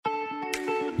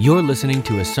You're listening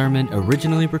to a sermon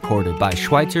originally recorded by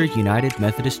Schweitzer United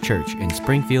Methodist Church in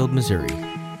Springfield, Missouri.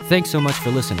 Thanks so much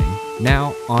for listening.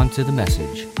 Now, on to the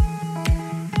message.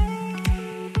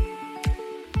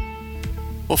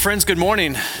 Well, friends, good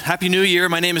morning. Happy New Year.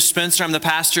 My name is Spencer. I'm the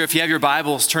pastor. If you have your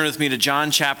Bibles, turn with me to John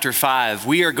chapter 5.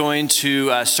 We are going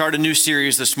to start a new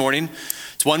series this morning.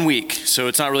 It's 1 week, so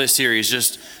it's not really a series.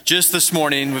 Just this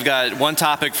morning, we've got one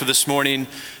topic for this morning.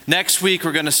 Next week,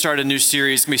 we're going to start a new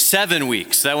series. It's going to be 7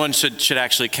 weeks. That one should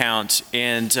actually count.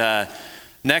 And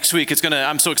next week,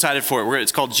 I'm so excited for it.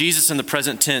 It's called Jesus in the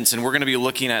Present Tense, and we're going to be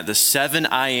looking at the 7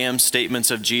 I am statements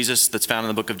of Jesus that's found in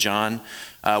the book of John.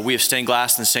 We have stained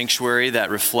glass in the sanctuary that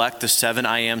reflect the 7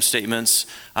 I am statements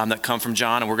that come from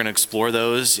John, and we're going to explore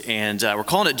those. And we're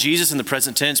calling it Jesus in the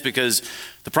Present Tense because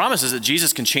the promise is that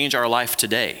Jesus can change our life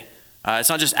today. It's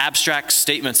not just abstract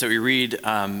statements that we read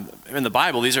in the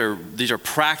Bible. These are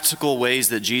practical ways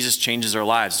that Jesus changes our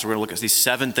lives. So we're going to look at these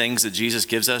 7 things that Jesus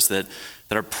gives us that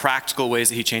are practical ways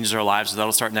that he changes our lives. So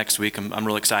that'll start next week. I'm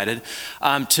really excited.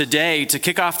 Today, to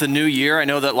kick off the new year, I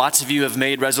know that lots of you have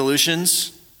made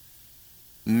resolutions.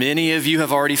 Many of you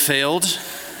have already failed.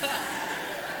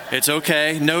 It's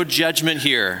okay. No judgment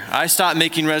here. I stopped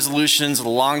making resolutions a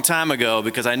long time ago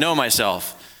because I know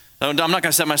myself. I'm not going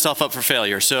to set myself up for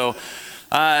failure. So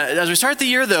as we start the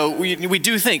year, though, we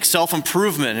do think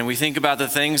self-improvement, and we think about the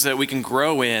things that we can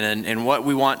grow in and what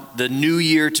we want the new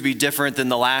year to be different than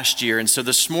the last year. And so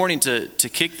this morning, to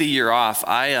kick the year off,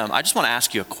 I just want to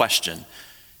ask you a question.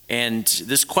 And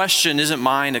this question isn't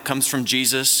mine. It comes from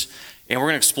Jesus. And we're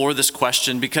going to explore this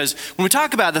question because when we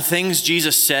talk about the things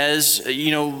Jesus says,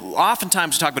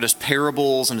 oftentimes we talk about his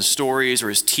parables and his stories or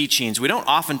his teachings. We don't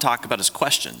often talk about his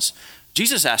questions.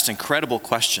 Jesus asked incredible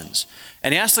questions.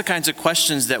 And he asked the kinds of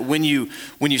questions that when you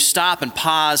stop and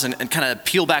pause and kind of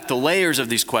peel back the layers of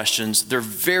these questions, they're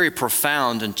very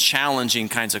profound and challenging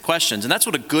kinds of questions. And that's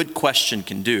what a good question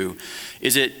can do,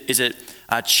 is it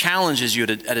challenges you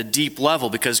at a deep level,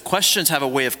 because questions have a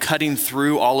way of cutting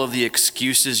through all of the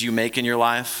excuses you make in your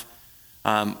life.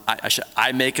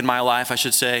 I make in my life, I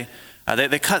should say.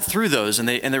 They cut through those and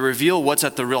they reveal what's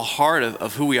at the real heart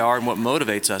of who we are and what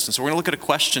motivates us. And so we're going to look at a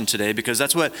question today because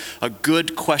that's what a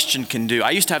good question can do.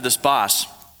 I used to have this boss.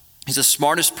 He's the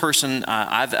smartest person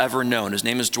I've ever known. His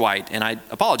name is Dwight. And I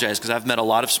apologize because I've met a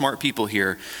lot of smart people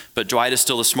here, but Dwight is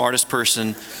still the smartest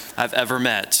person I've ever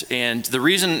met. And the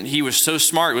reason he was so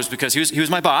smart was because he was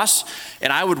my boss,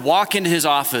 and I would walk into his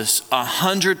office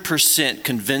 100%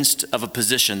 convinced of a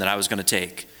position that I was going to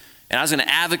take. And I was going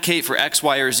to advocate for X,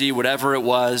 Y, or Z, whatever it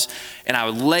was. And I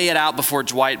would lay it out before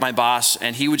Dwight, my boss,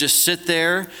 and he would just sit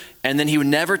there, and then he would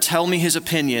never tell me his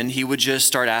opinion. He would just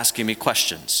start asking me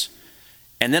questions.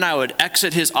 And then I would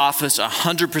exit his office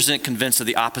 100% convinced of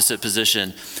the opposite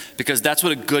position, because that's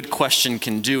what a good question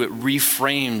can do. It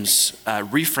reframes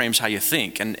how you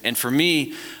think. And for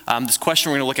me, this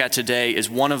question we're going to look at today is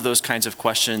one of those kinds of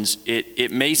questions.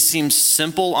 It may seem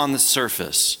simple on the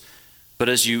surface, but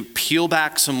as you peel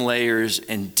back some layers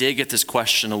and dig at this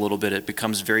question a little bit, it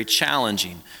becomes very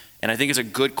challenging. And I think it's a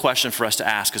good question for us to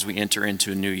ask as we enter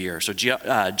into a new year. So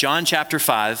John chapter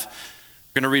 5,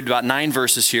 we're going to read about 9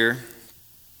 verses here.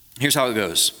 Here's how it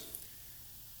goes.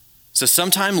 So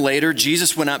sometime later,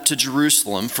 Jesus went up to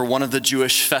Jerusalem for one of the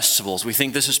Jewish festivals. We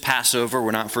think this is Passover.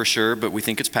 We're not for sure, but we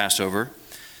think it's Passover.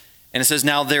 And it says,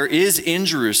 now there is in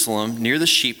Jerusalem near the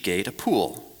sheep gate a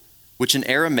pool, which in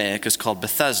Aramaic is called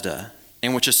Bethesda,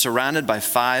 and which is surrounded by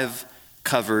 5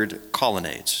 covered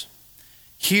colonnades.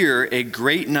 Here, a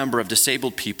great number of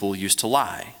disabled people used to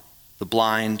lie, the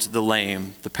blind, the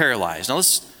lame, the paralyzed. Now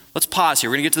let's pause here.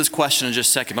 We're going to get to this question in just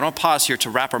a second, but I want to pause here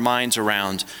to wrap our minds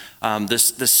around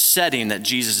this setting that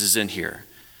Jesus is in here.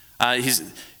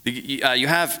 You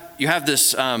have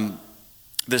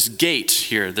this gate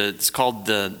here that's called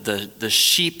the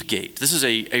sheep gate. This is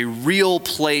a real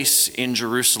place in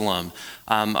Jerusalem,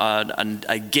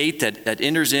 a gate that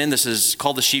enters in. This is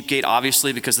called the sheep gate,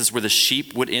 obviously, because this is where the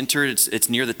sheep would enter. It's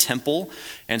near the temple,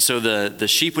 and so the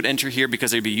sheep would enter here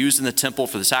because they'd be used in the temple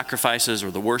for the sacrifices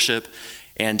or the worship.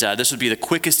 And this would be the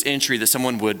quickest entry that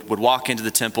someone would walk into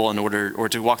the temple or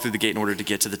to walk through the gate in order to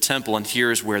get to the temple. And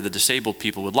here's where the disabled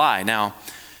people would lie. Now,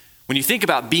 when you think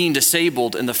about being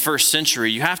disabled in the first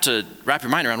century, you have to wrap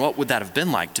your mind around what would that have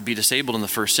been like to be disabled in the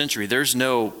first century. There's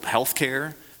no health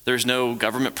care. There's no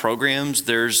government programs.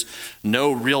 There's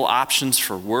no real options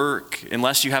for work.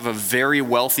 Unless you have a very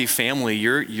wealthy family,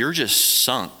 you're just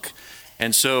sunk.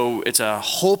 And so it's a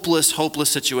hopeless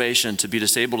situation to be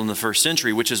disabled in the first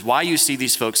century, which is why you see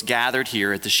these folks gathered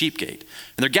here at the sheep gate.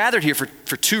 And they're gathered here for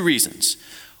 2 reasons.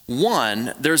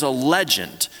 One, there's a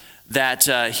legend that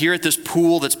here at this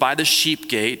pool that's by the sheep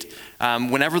gate,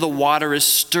 whenever the water is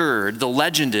stirred, the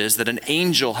legend is that an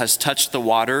angel has touched the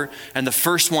water and the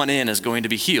first one in is going to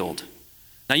be healed.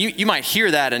 Now you might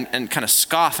hear that and kind of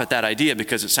scoff at that idea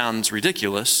because it sounds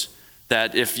ridiculous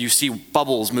that if you see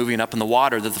bubbles moving up in the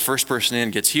water that the first person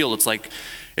in gets healed. It's like,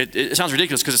 it sounds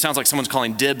ridiculous because it sounds like someone's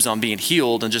calling dibs on being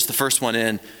healed and just the first one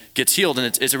in gets healed.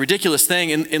 And it's a ridiculous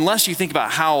thing unless you think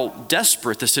about how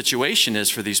desperate the situation is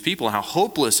for these people and how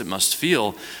hopeless it must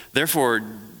feel. Therefore,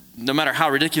 no matter how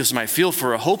ridiculous it might feel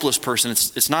for a hopeless person,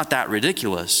 it's not that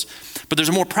ridiculous. But there's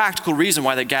a more practical reason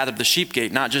why they gathered the sheep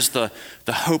gate, not just the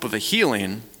hope of a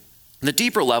healing. The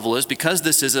deeper level is because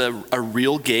this is a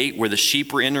real gate where the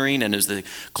sheep were entering and is the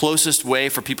closest way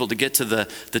for people to get to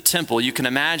the temple, you can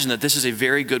imagine that this is a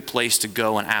very good place to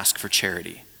go and ask for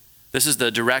charity. This is the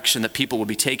direction that people will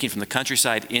be taking from the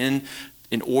countryside in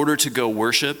order to go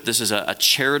worship. This is a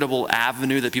charitable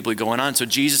avenue that people are going on. So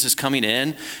Jesus is coming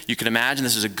in. You can imagine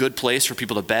this is a good place for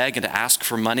people to beg and to ask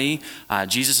for money.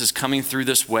 Jesus is coming through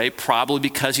this way probably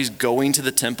because he's going to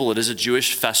the temple. It is a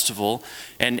Jewish festival.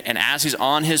 And as he's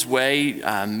on his way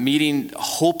meeting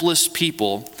hopeless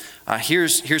people,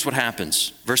 here's what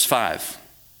happens. Verse 5.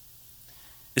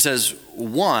 It says,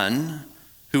 one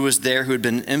who was there who had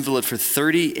been an invalid for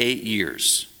 38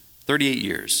 years. 38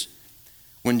 years.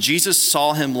 When Jesus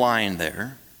saw him lying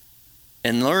there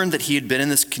and learned that he had been in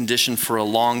this condition for a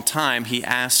long time, he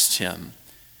asked him,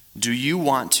 do you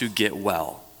want to get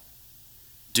well?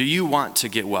 Do you want to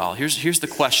get well? Here's the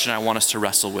question I want us to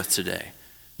wrestle with today.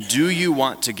 Do you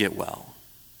want to get well?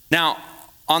 Now,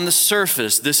 on the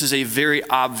surface, this is a very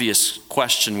obvious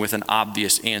question with an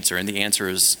obvious answer, and the answer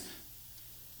is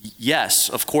yes,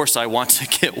 of course I want to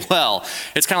get well.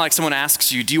 It's kind of like someone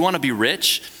asks you, do you want to be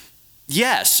rich?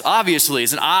 Yes, obviously.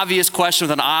 It's an obvious question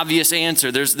with an obvious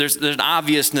answer. There's an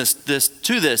obviousness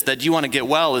to this that you want to get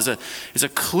well is a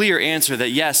clear answer that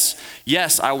yes,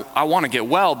 I want to get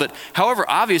well. But however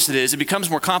obvious it is, it becomes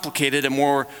more complicated and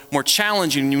more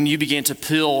challenging when you begin to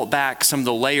peel back some of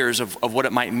the layers of what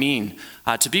it might mean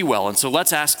to be well. And so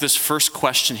let's ask this first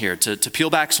question here. To peel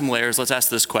back some layers, let's ask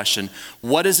this question.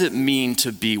 What does it mean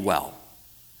to be well?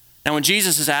 Now when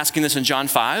Jesus is asking this in John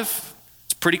 5,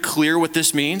 pretty clear what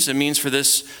this means. It means for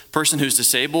this person who's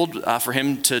disabled, for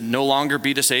him to no longer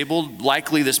be disabled.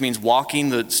 Likely this means walking.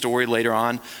 The story later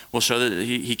on will show that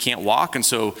he can't walk. And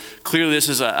so clearly this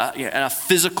is a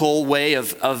physical way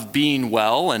of being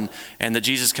well and that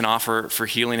Jesus can offer for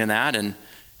healing in that. And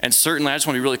certainly I just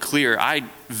want to be really clear. I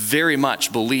very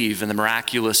much believe in the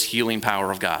miraculous healing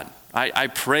power of God. I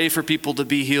pray for people to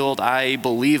be healed. I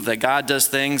believe that God does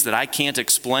things that I can't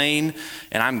explain,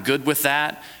 and I'm good with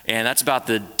that. And that's about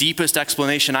the deepest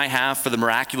explanation I have for the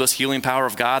miraculous healing power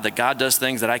of God, that God does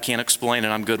things that I can't explain,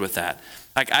 and I'm good with that.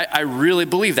 I really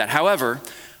believe that. However,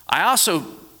 I also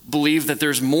believe that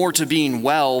there's more to being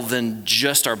well than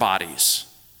just our bodies.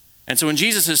 And so when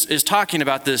Jesus is talking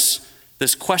about this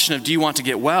question of do you want to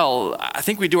get well, I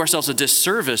think we do ourselves a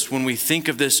disservice when we think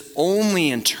of this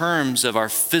only in terms of our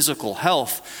physical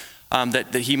health,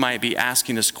 that he might be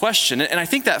asking this question. And I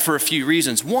think that for a few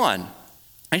reasons. One,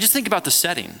 I just think about the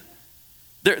setting.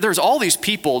 There's all these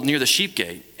people near the sheep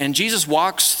gate, and Jesus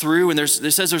walks through, and it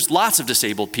says there's lots of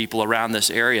disabled people around this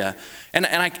area. And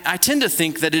I tend to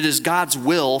think that it is God's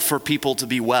will for people to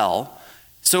be well.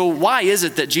 So why is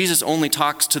it that Jesus only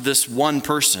talks to this one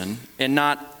person and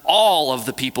not all of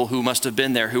the people who must have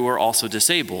been there who are also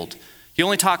disabled? He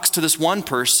only talks to this one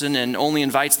person and only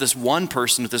invites this one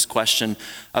person with this question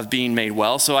of being made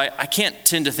well. So I can't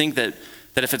tend to think that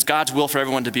if it's God's will for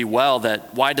everyone to be well,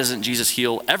 that why doesn't Jesus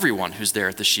heal everyone who's there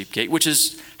at the sheep gate, which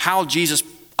is how Jesus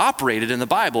operated in the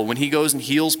Bible. When he goes and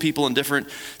heals people in different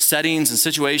settings and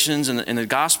situations in the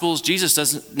Gospels,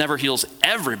 Jesus never heals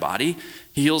everybody.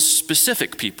 He heals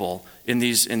specific people in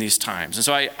these times. And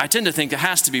so I tend to think it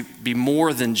has to be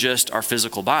more than just our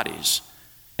physical bodies.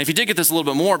 And if you dig at this a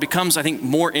little bit more, it becomes, I think,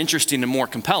 more interesting and more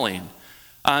compelling,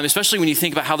 especially when you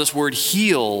think about how this word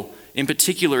heal in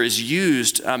particular is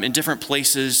used in different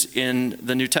places in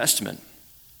the New Testament.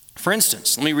 For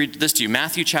instance, let me read this to you.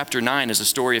 Matthew chapter 9 is a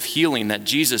story of healing that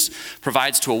Jesus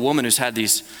provides to a woman who's had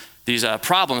these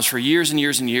problems for years and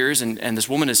years and years, and this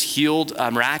woman is healed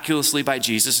miraculously by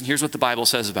Jesus. And here's what the Bible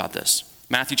says about this.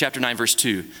 Matthew chapter 9, verse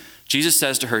 2. Jesus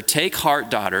says to her, "Take heart,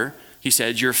 daughter," he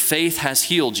said, "your faith has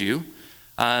healed you."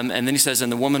 And then he says,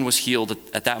 and the woman was healed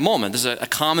at that moment. This is a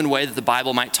common way that the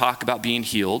Bible might talk about being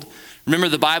healed. Remember,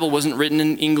 the Bible wasn't written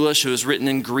in English, it was written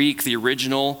in Greek, the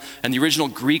original. And the original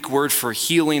Greek word for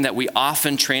healing that we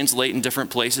often translate in different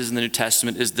places in the New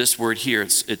Testament is this word here.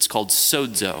 It's called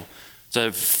sozo. It's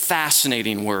a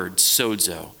fascinating word,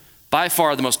 sozo. By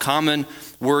far the most common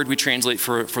word we translate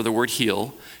for the word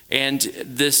heal. And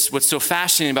what's so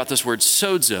fascinating about this word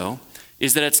sozo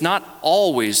is that it's not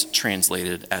always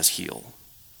translated as heal.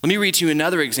 Let me read to you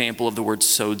another example of the word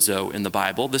sozo in the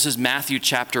Bible. This is Matthew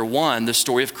chapter 1, the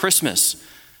story of Christmas.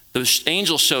 The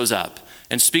angel shows up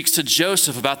and speaks to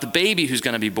Joseph about the baby who's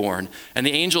going to be born. And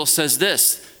the angel says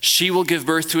this, "She will give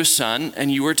birth to a son,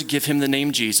 and you are to give him the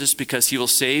name Jesus because he will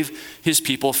save his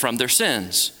people from their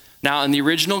sins." Now, in the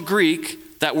original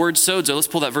Greek, that word sozo, let's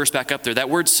pull that verse back up there. That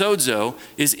word sozo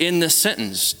is in this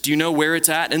sentence. Do you know where it's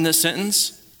at in this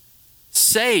sentence?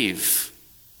 Save.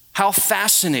 How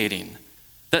fascinating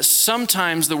that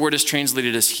sometimes the word is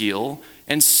translated as heal,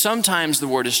 and sometimes the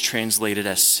word is translated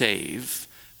as save.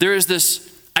 There is this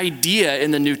idea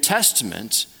in the New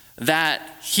Testament that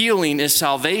healing is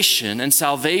salvation and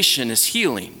salvation is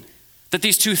healing, that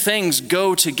these two things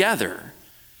go together.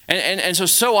 And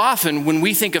so often when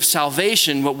we think of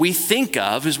salvation, what we think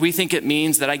of is we think it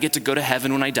means that I get to go to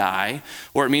heaven when I die,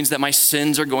 or it means that my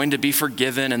sins are going to be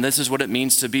forgiven, and this is what it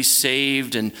means to be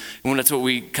saved, and that's what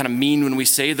we kind of mean when we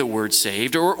say the word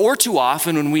saved. Or too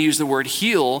often when we use the word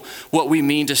heal, what we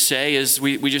mean to say is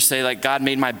we just say like, God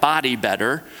made my body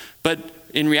better. But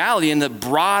in reality, in the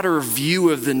broader view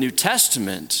of the New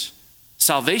Testament,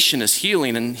 salvation is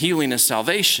healing and healing is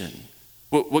salvation.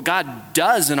 What God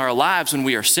does in our lives when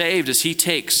we are saved is he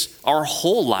takes our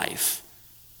whole life,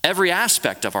 every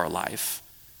aspect of our life,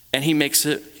 and he makes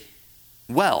it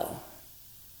well.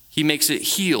 He makes it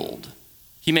healed.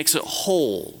 He makes it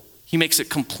whole. He makes it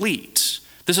complete.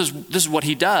 This is what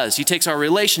he does. He takes our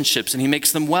relationships and he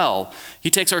makes them well. He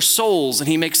takes our souls and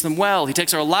he makes them well. He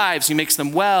takes our lives, he makes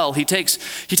them well. He takes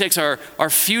our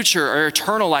future, our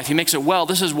eternal life, he makes it well.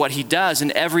 This is what he does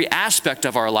in every aspect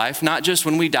of our life, not just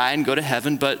when we die and go to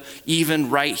heaven, but even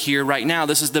right here, right now.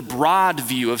 This is the broad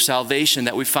view of salvation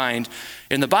that we find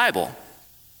in the Bible.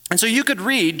 And so you could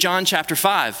read John chapter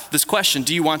 5, this question,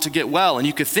 do you want to get well? And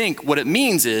you could think what it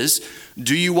means is,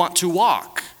 do you want to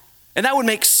walk? And that would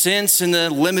make sense in the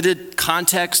limited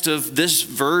context of this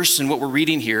verse and what we're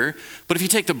reading here. But if you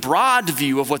take the broad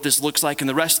view of what this looks like in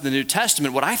the rest of the New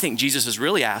Testament, what I think Jesus is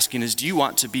really asking is, do you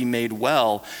want to be made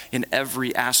well in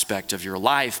every aspect of your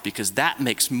life? Because that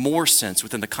makes more sense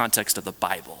within the context of the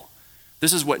Bible.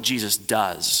 This is what Jesus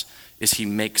does, is he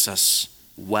makes us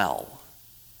well.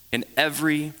 In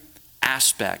every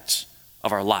aspect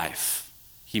of our life,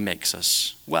 he makes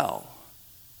us well.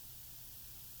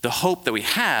 The hope that we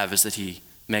have is that he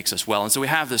makes us well. And so we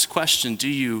have this question, do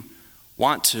you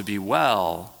want to be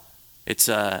well? It's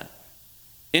an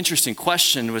interesting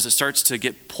question as it starts to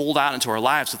get pulled out into our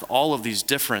lives with all of these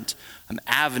different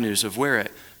avenues of where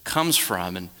it comes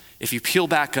from. And if you peel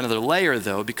back another layer,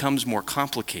 though, it becomes more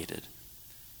complicated.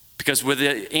 Because where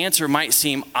the answer might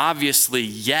seem obviously,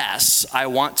 yes, I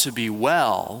want to be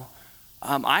well,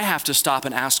 I have to stop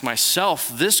and ask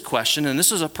myself this question, and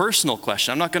this is a personal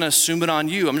question. I'm not going to assume it on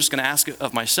you. I'm just going to ask it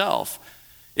of myself.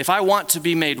 If I want to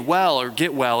be made well or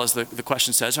get well, as the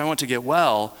question says, I want to get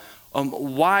well,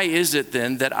 why is it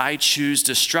then that I choose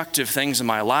destructive things in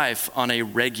my life on a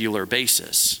regular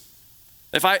basis?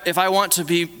 If I want to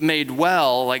be made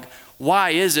well, like,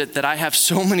 why is it that I have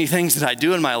so many things that I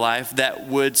do in my life that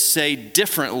would say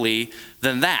differently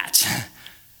than that?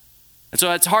 And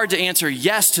so it's hard to answer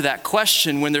yes to that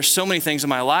question when there's so many things in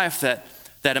my life that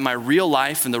in my real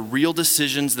life and the real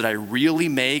decisions that I really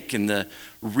make and the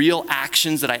real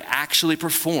actions that I actually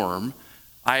perform,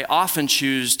 I often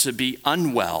choose to be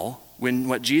unwell when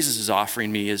what Jesus is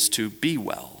offering me is to be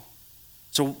well.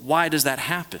 So why does that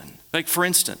happen? Like, for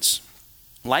instance,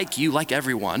 like you, like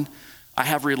everyone, I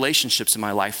have relationships in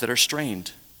my life that are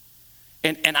strained.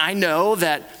 And I know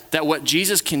that what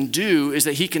Jesus can do is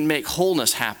that he can make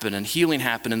wholeness happen and healing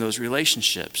happen in those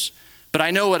relationships. But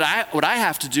I know what I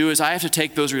have to do is I have to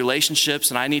take those relationships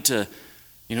and I need to,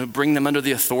 bring them under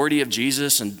the authority of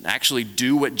Jesus and actually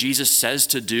do what Jesus says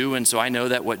to do. And so I know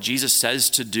that what Jesus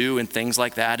says to do and things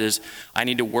like that is I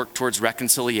need to work towards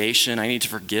reconciliation. I need to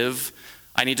forgive.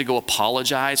 I need to go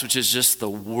apologize, which is just the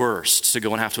worst, to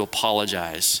go and have to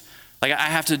apologize. Like, I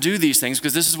have to do these things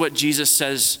because this is what Jesus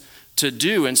says to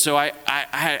do. And so I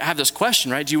have this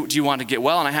question, right? Do you want to get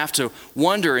well? And I have to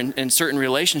wonder in certain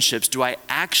relationships, do I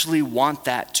actually want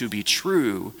that to be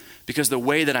true? Because the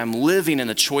way that I'm living and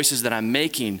the choices that I'm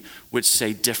making would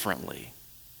say differently.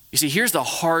 You see, here's the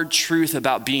hard truth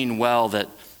about being well that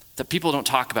people don't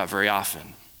talk about very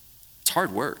often. It's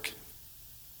hard work.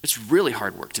 It's really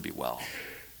hard work to be well.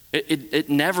 It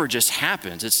never just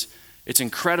happens. It's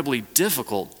incredibly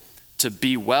difficult to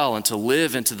be well and to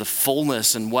live into the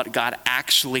fullness and what God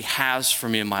actually has for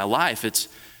me in my life.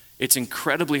 It's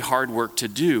incredibly hard work to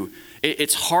do.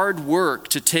 It's hard work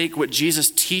to take what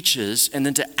Jesus teaches and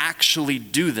then to actually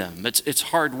do them. It's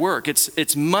hard work.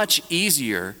 It's much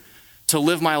easier to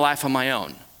live my life on my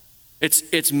own.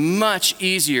 It's much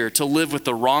easier to live with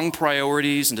the wrong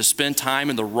priorities and to spend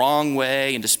time in the wrong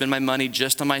way and to spend my money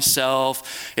just on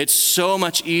myself. It's so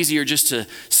much easier just to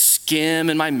skim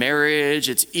in my marriage.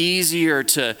 It's easier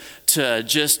to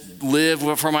just live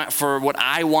for what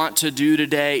I want to do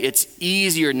today. It's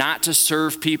easier not to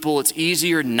serve people. It's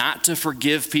easier not to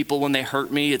forgive people when they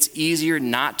hurt me. It's easier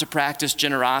not to practice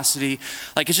generosity.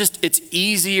 Like it's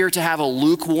easier to have a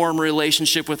lukewarm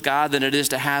relationship with God than it is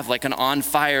to have like an on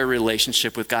fire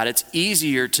relationship with God. It's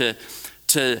easier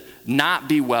to not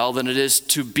be well than it is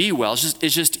to be well.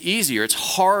 It's just easier.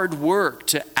 It's hard work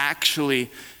to actually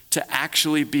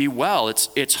be well.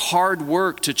 It's hard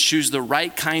work to choose the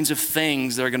right kinds of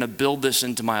things that are going to build this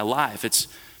into my life.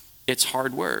 It's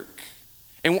hard work.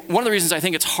 And one of the reasons I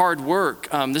think it's hard work,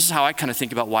 this is how I kind of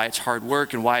think about why it's hard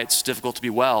work and why it's difficult to be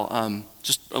well.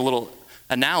 Just a little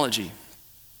analogy.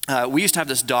 We used to have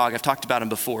this dog. I've talked about him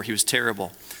before. He was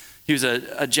terrible. He was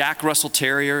a Jack Russell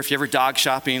Terrier. If you're ever dog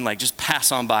shopping, like just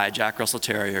pass on by Jack Russell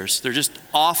Terriers. They're just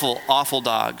awful, awful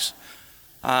dogs.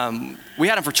 We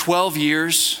had him for 12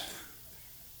 years,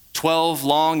 12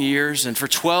 long years. And for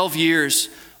 12 years,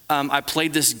 I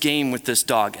played this game with this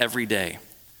dog every day.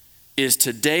 Is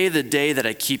today the day that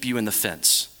I keep you in the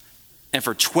fence? And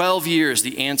for 12 years,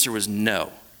 the answer was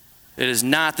no. It is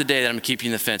not the day that I'm going to keep you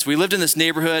in the fence. We lived in this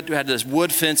neighborhood. We had this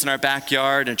wood fence in our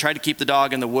backyard and tried to keep the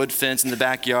dog in the wood fence in the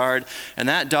backyard. And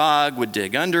that dog would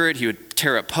dig under it. He would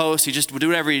tear up posts. He just would do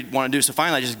whatever he'd want to do. So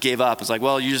finally, I just gave up. It's like,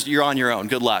 well, you're on your own.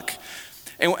 Good luck.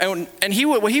 And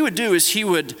what he would do is he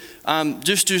would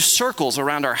just do circles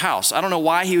around our house. I don't know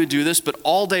why he would do this, but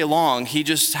all day long, he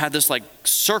just had this like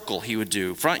circle he would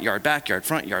do. Front yard, backyard,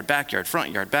 front yard, backyard, front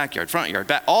yard, backyard, front yard,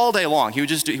 back. All day long. He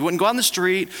wouldn't go on the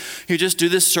street. He would just do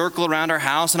this circle around our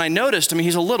house. And I noticed,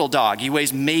 he's a little dog. He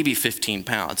weighs maybe 15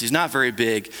 pounds. He's not very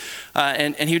big.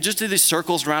 And he would just do these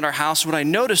circles around our house. What I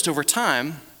noticed over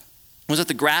time was that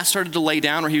the grass started to lay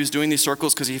down where he was doing these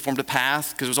circles because he formed a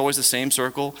path because it was always the same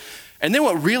circle. And then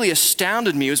what really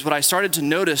astounded me was what I started to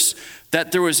notice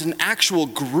that there was an actual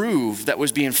groove that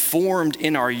was being formed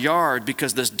in our yard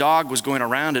because this dog was going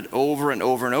around it over and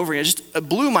over and over again. It just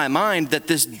blew my mind that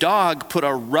this dog put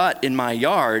a rut in my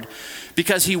yard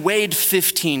because he weighed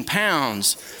 15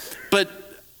 pounds. But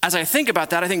as I think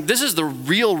about that, I think this is the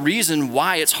real reason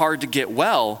why it's hard to get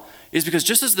well, is because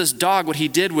just as this dog, what he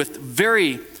did with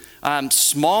very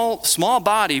small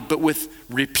body, but with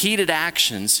repeated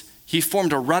actions, he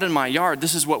formed a rut in my yard.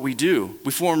 This is what we do.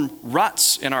 We form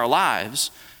ruts in our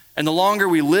lives. And the longer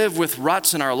we live with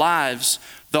ruts in our lives,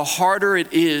 the harder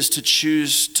it is to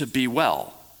choose to be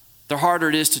well. The harder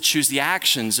it is to choose the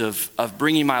actions of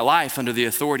bringing my life under the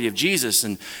authority of Jesus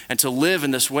and to live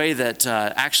in this way that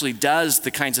actually does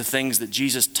the kinds of things that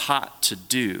Jesus taught to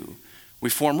do. We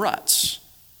form ruts.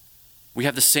 We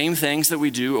have the same things that we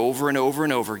do over and over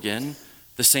and over again,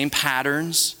 the same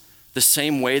patterns, the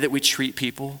same way that we treat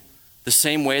people, the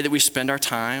same way that we spend our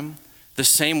time, the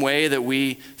same way that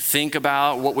we think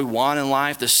about what we want in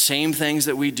life, the same things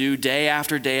that we do day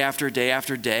after day after day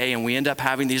after day, and we end up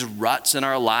having these ruts in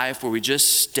our life where we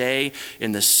just stay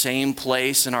in the same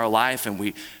place in our life and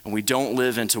we don't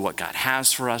live into what God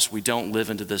has for us. We don't live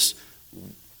into this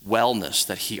wellness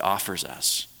that he offers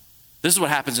us. This is what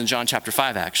happens in John chapter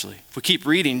 5, actually. If we keep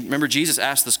reading, remember Jesus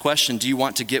asked this question, do you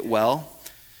want to get well?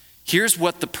 Here's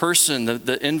what the person,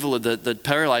 the invalid, the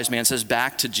paralyzed man says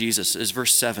back to Jesus, is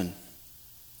verse 7.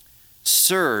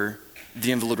 Sir,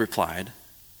 the invalid replied,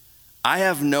 I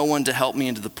have no one to help me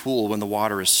into the pool when the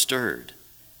water is stirred.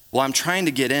 While I'm trying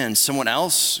to get in, someone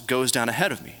else goes down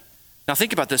ahead of me. Now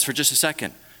think about this for just a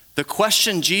second. The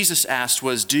question Jesus asked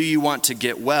was, do you want to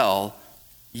get well?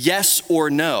 Yes or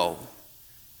no?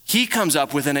 He comes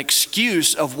up with an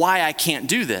excuse of why I can't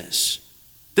do this.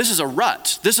 This is a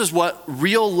rut. This is what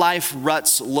real life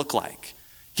ruts look like.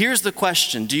 Here's the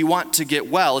question. Do you want to get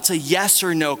well? It's a yes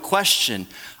or no question.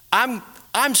 I'm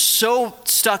so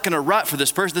stuck in a rut for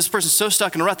this person. This person's so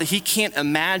stuck in a rut that he can't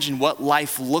imagine what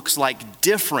life looks like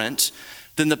different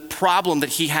than the problem that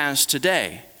he has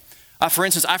today. For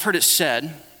instance, I've heard it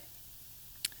said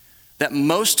that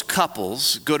most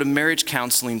couples go to marriage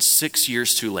counseling 6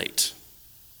 years too late.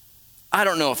 I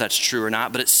don't know if that's true or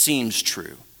not, but it seems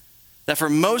true. That for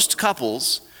most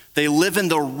couples, they live in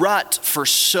the rut for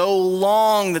so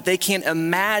long that they can't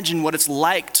imagine what it's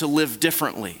like to live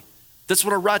differently. That's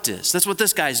what a rut is. That's what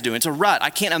this guy's doing. It's a rut. I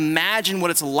can't imagine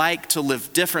what it's like to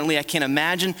live differently. I can't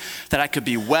imagine that I could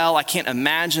be well. I can't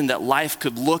imagine that life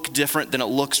could look different than it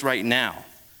looks right now.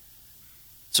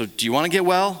 So do you want to get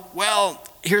well? Well,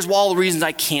 here's all the reasons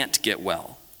I can't get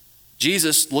well.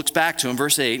 Jesus looks back to him,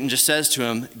 verse 8, and just says to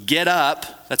him, get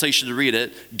up. That's how you should read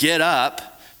it. Get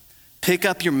up, pick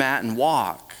up your mat and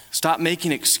walk. Stop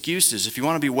making excuses. If you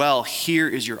want to be well, here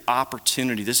is your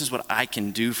opportunity. This is what I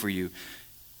can do for you.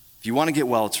 If you want to get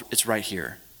well, it's right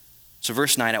here. So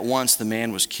verse 9, at once the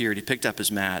man was cured. He picked up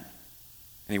his mat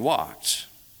and he walked.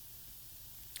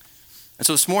 And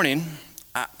so this morning,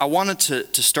 I wanted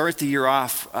to start the year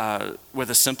off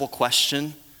with a simple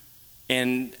question.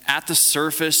 And at the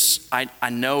surface, I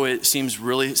know it seems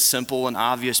really simple and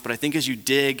obvious, but I think as you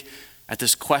dig at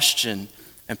this question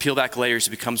and peel back layers, it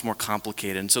becomes more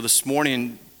complicated. And so this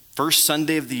morning, first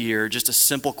Sunday of the year, just a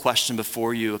simple question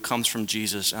before you. It comes from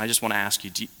Jesus, and I just want to ask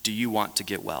you, do you want to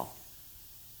get well?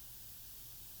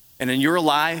 And in your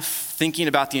life, thinking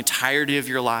about the entirety of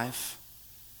your life,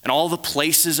 and all the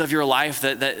places of your life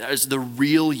that is the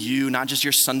real you, not just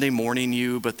your Sunday morning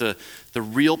you, but the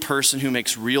real person who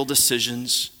makes real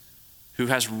decisions, who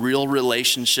has real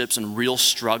relationships and real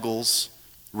struggles,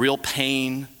 real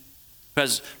pain, who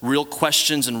has real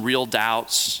questions and real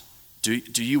doubts. Do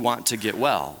you want to get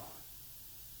well?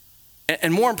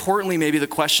 And more importantly, maybe the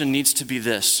question needs to be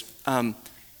this.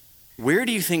 Where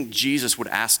do you think Jesus would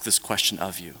ask this question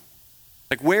of you?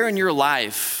 Like where in your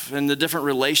life, in the different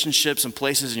relationships and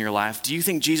places in your life, do you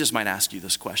think Jesus might ask you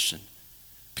this question?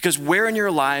 Because where in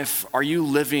your life are you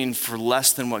living for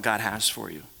less than what God has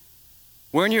for you?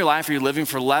 Where in your life are you living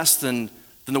for less than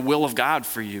the will of God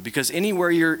for you? Because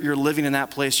anywhere you're living in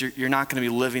that place, you're not going to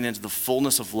be living into the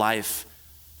fullness of life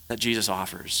that Jesus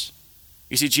offers.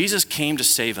 You see, Jesus came to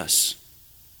save us.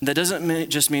 And that doesn't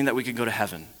just mean that we can go to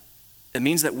heaven. It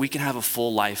means that we can have a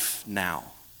full life now.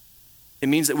 It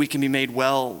means that we can be made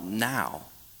well now.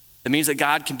 It means that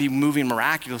God can be moving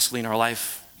miraculously in our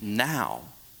life now.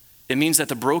 It means that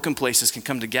the broken places can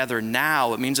come together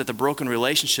now. It means that the broken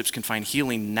relationships can find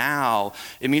healing now.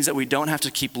 It means that we don't have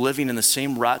to keep living in the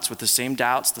same ruts with the same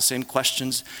doubts, the same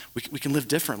questions. We can live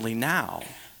differently now.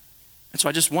 And so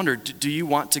I just wonder, do you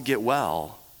want to get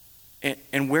well?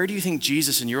 And where do you think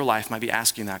Jesus in your life might be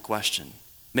asking that question?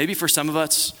 Maybe for some of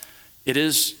us, it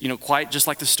is, quite just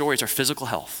like the story, it's our physical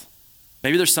health.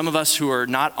 Maybe there's some of us who are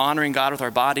not honoring God with our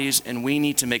bodies, and we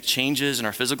need to make changes in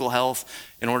our physical health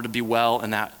in order to be well in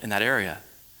that area.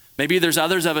 Maybe there's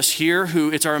others of us here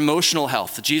who it's our emotional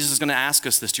health. That Jesus is going to ask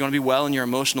us this. Do you want to be well in your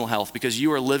emotional health? Because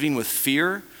you are living with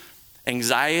fear,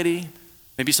 anxiety.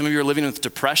 Maybe some of you are living with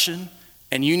depression,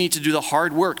 and you need to do the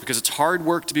hard work because it's hard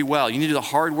work to be well. You need to do the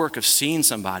hard work of seeing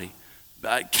somebody,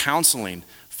 counseling,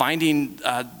 finding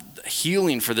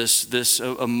healing for this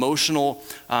emotional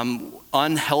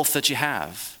unhealth that you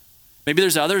have. Maybe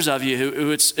there's others of you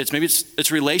who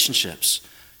it's relationships.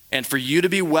 And for you to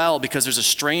be well because there's a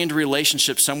strained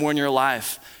relationship somewhere in your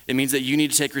life, it means that you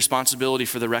need to take responsibility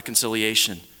for the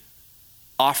reconciliation.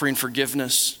 Offering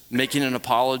forgiveness, making an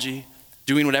apology,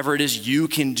 doing whatever it is you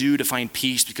can do to find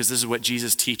peace because this is what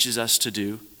Jesus teaches us to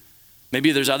do.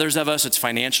 Maybe there's others of us, it's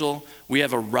financial. We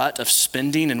have a rut of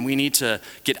spending and we need to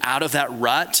get out of that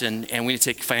rut and we need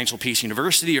to take Financial Peace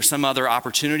University or some other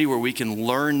opportunity where we can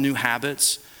learn new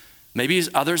habits. Maybe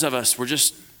others of us,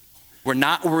 we're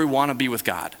not where we want to be with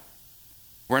God.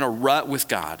 We're in a rut with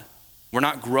God. We're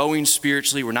not growing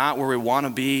spiritually. We're not where we want to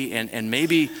be. And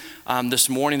maybe this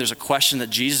morning there's a question that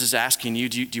Jesus is asking you.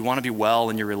 Do you want to be well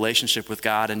in your relationship with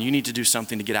God? And you need to do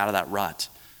something to get out of that rut.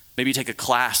 Maybe you take a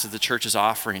class that the church is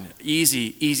offering.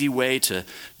 Easy way to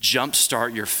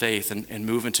jumpstart your faith and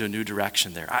move into a new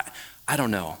direction there. I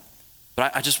don't know.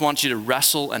 But I just want you to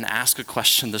wrestle and ask a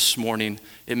question this morning.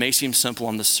 It may seem simple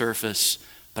on the surface,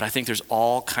 but I think there's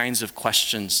all kinds of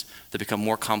questions that become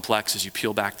more complex as you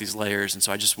peel back these layers. And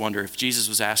so I just wonder if Jesus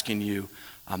was asking you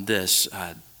this,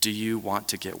 do you want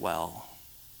to get well?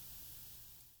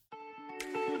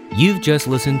 You've just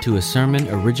listened to a sermon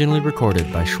originally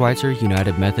recorded by Schweitzer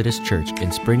United Methodist Church in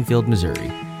Springfield,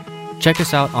 Missouri. Check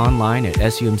us out online at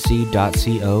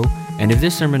sumc.co, and if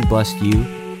this sermon blessed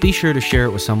you, be sure to share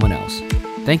it with someone else.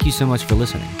 Thank you so much for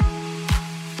listening.